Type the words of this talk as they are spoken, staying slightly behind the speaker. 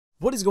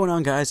What is going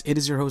on, guys? It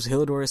is your host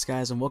Hilodorus,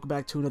 guys, and welcome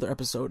back to another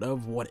episode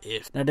of What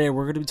If. Now today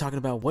we're going to be talking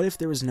about what if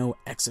there was no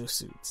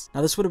exosuits.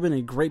 Now this would have been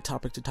a great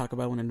topic to talk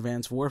about when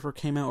Advanced Warfare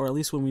came out, or at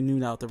least when we knew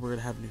now that we're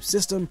going to have a new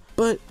system,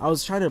 but I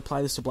was trying to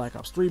apply this to Black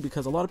Ops 3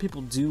 because a lot of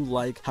people do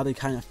like how they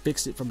kind of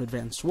fixed it from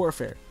Advanced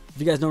Warfare. If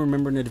you guys don't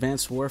remember, in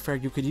Advanced Warfare,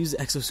 you could use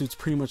exosuits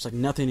pretty much like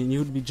nothing and you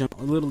would be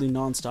jumping literally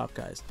non-stop,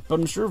 guys. But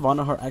I'm sure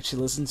Vonderhaar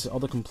actually listened to all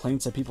the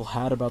complaints that people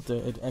had about the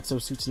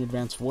exosuits in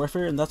Advanced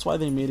Warfare, and that's why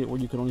they made it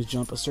where you could only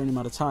jump a certain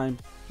amount of time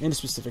in a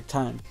specific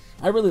time.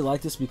 I really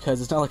like this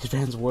because it's not like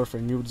Advanced Warfare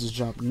and you would just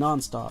jump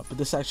non-stop, but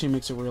this actually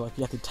makes it where like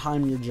you have to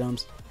time your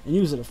jumps and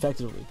use it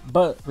effectively.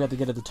 But we have to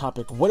get at the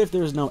topic, what if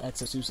there's no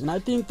exosuits? And I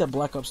think that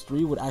Black Ops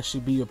 3 would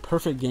actually be a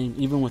perfect game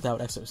even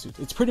without exosuits.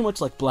 It's pretty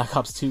much like Black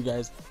Ops 2,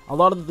 guys. A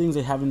lot of the things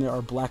they have in there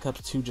are Black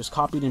Ops 2 just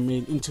copied and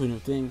made into a new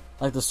thing.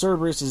 Like the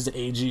Cerberus is the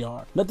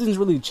AGR. Nothing's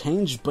really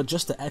changed but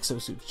just the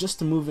exosuits, just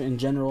to move it in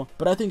general.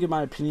 But I think in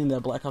my opinion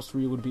that Black Ops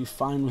 3 would be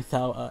fine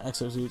without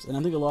exosuits, and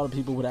I think a lot of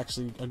people would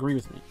actually agree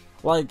with me.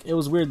 Like, it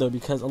was weird though,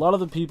 because a lot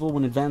of the people,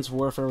 when Advanced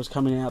Warfare was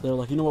coming out, they were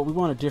like, you know what, we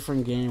want a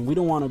different game, we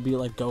don't want to be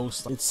like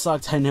Ghost. It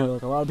sucked, I know,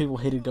 like a lot of people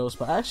hated Ghost,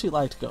 but I actually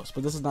liked Ghost,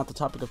 but this is not the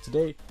topic of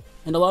today.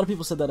 And a lot of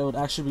people said that it would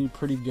actually be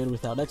pretty good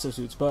without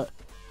exosuits, but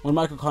when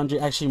Michael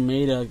Condrey actually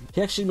made a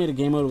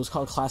game mode, it was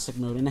called Classic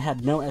Mode, and it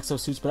had no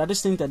exosuits, but I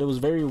just think that it was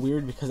very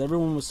weird because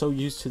everyone was so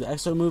used to the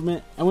exo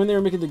movement, and when they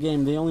were making the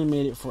game, they only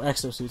made it for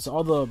exosuits.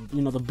 All the,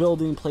 the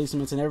building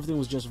placements and everything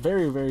was just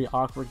very, very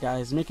awkward,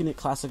 guys. Making it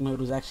Classic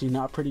Mode was actually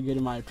not pretty good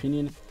in my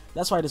opinion.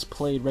 That's why I just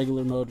played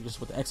regular mode just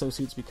with the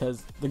exosuits,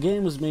 because the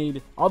game was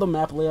made, all the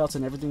map layouts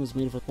and everything was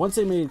made for. Once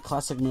they made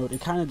Classic Mode,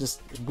 it kind of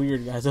just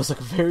weird, guys. It was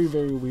like a very,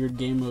 very weird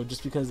game mode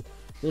just because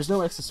there's no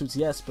exosuits,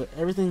 yes, but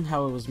everything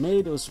how it was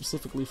made, it was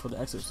specifically for the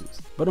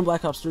exosuits. But in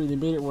Black Ops 3, they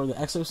made it where the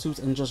exosuits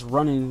and just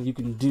running you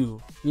can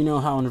do. You know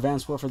how in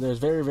Advanced Warfare there's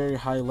very, very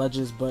high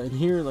ledges, but in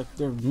here, like,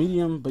 they're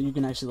medium, but you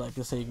can actually, like,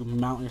 let's say,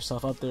 mount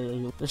yourself up there.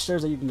 There's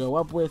stairs that you can go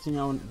up with,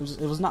 and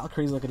it was not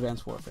crazy like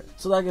Advanced Warfare.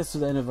 So that gets to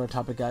the end of our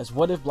topic, guys.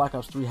 What if Black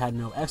Ops 3 had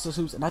no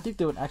exosuits? And I think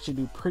they would actually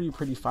do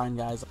pretty fine,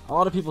 guys. A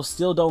lot of people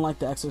still don't like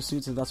the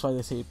exosuits, and that's why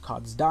they say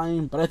COD's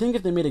dying. But I think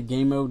if they made a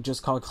game mode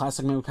just called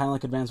Classic Mode, kind of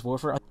like Advanced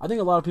Warfare, I think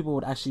a lot of people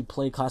would actually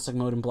play Classic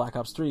Mode in Black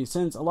Ops 3,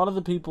 since a lot of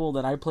the people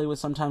that I play with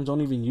sometimes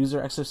don't even use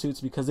their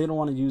exosuits because they don't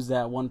want to use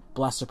that one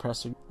blast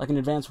suppressor. Like in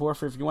Advanced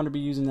Warfare, if you want to be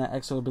using that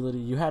exo ability,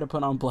 you had to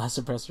put on blast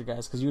suppressor,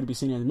 guys, because you would be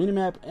seen on the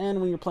minimap,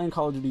 and when you're playing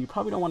Call of Duty, you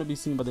probably don't want to be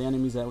seen by the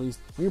enemies. At least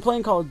when you're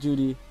playing Call of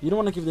Duty, you don't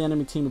want to give the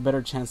enemy team a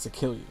better chance to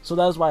kill you. So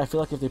that is why I feel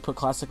like if they put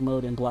Classic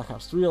Mode in Black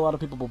Ops 3, a lot of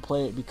people will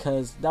play it,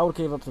 because that would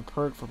give up the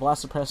perk for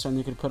blast suppressor, and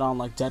they could put on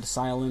like Dead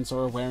Silence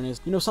or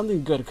Awareness,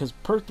 something good, because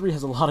perk 3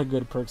 has a lot of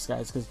good perks,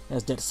 guys, because it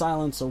has Dead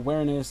Silence,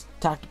 Awareness,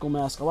 Tactical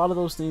Mask. A lot of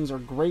those things are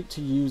great to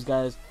use,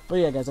 guys. But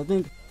yeah, guys,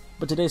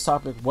 but today's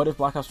topic, what if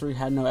Black Ops 3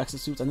 had no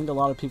exosuits? I think a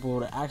lot of people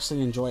would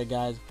actually enjoy it,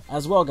 guys.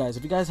 As well, guys,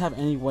 if you guys have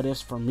any what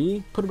ifs for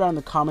me, put it down in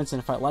the comments,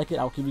 and if I like it,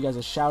 I'll give you guys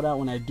a shout out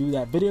when I do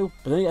that video.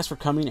 But thank you guys for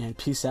coming, and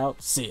peace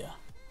out. See ya.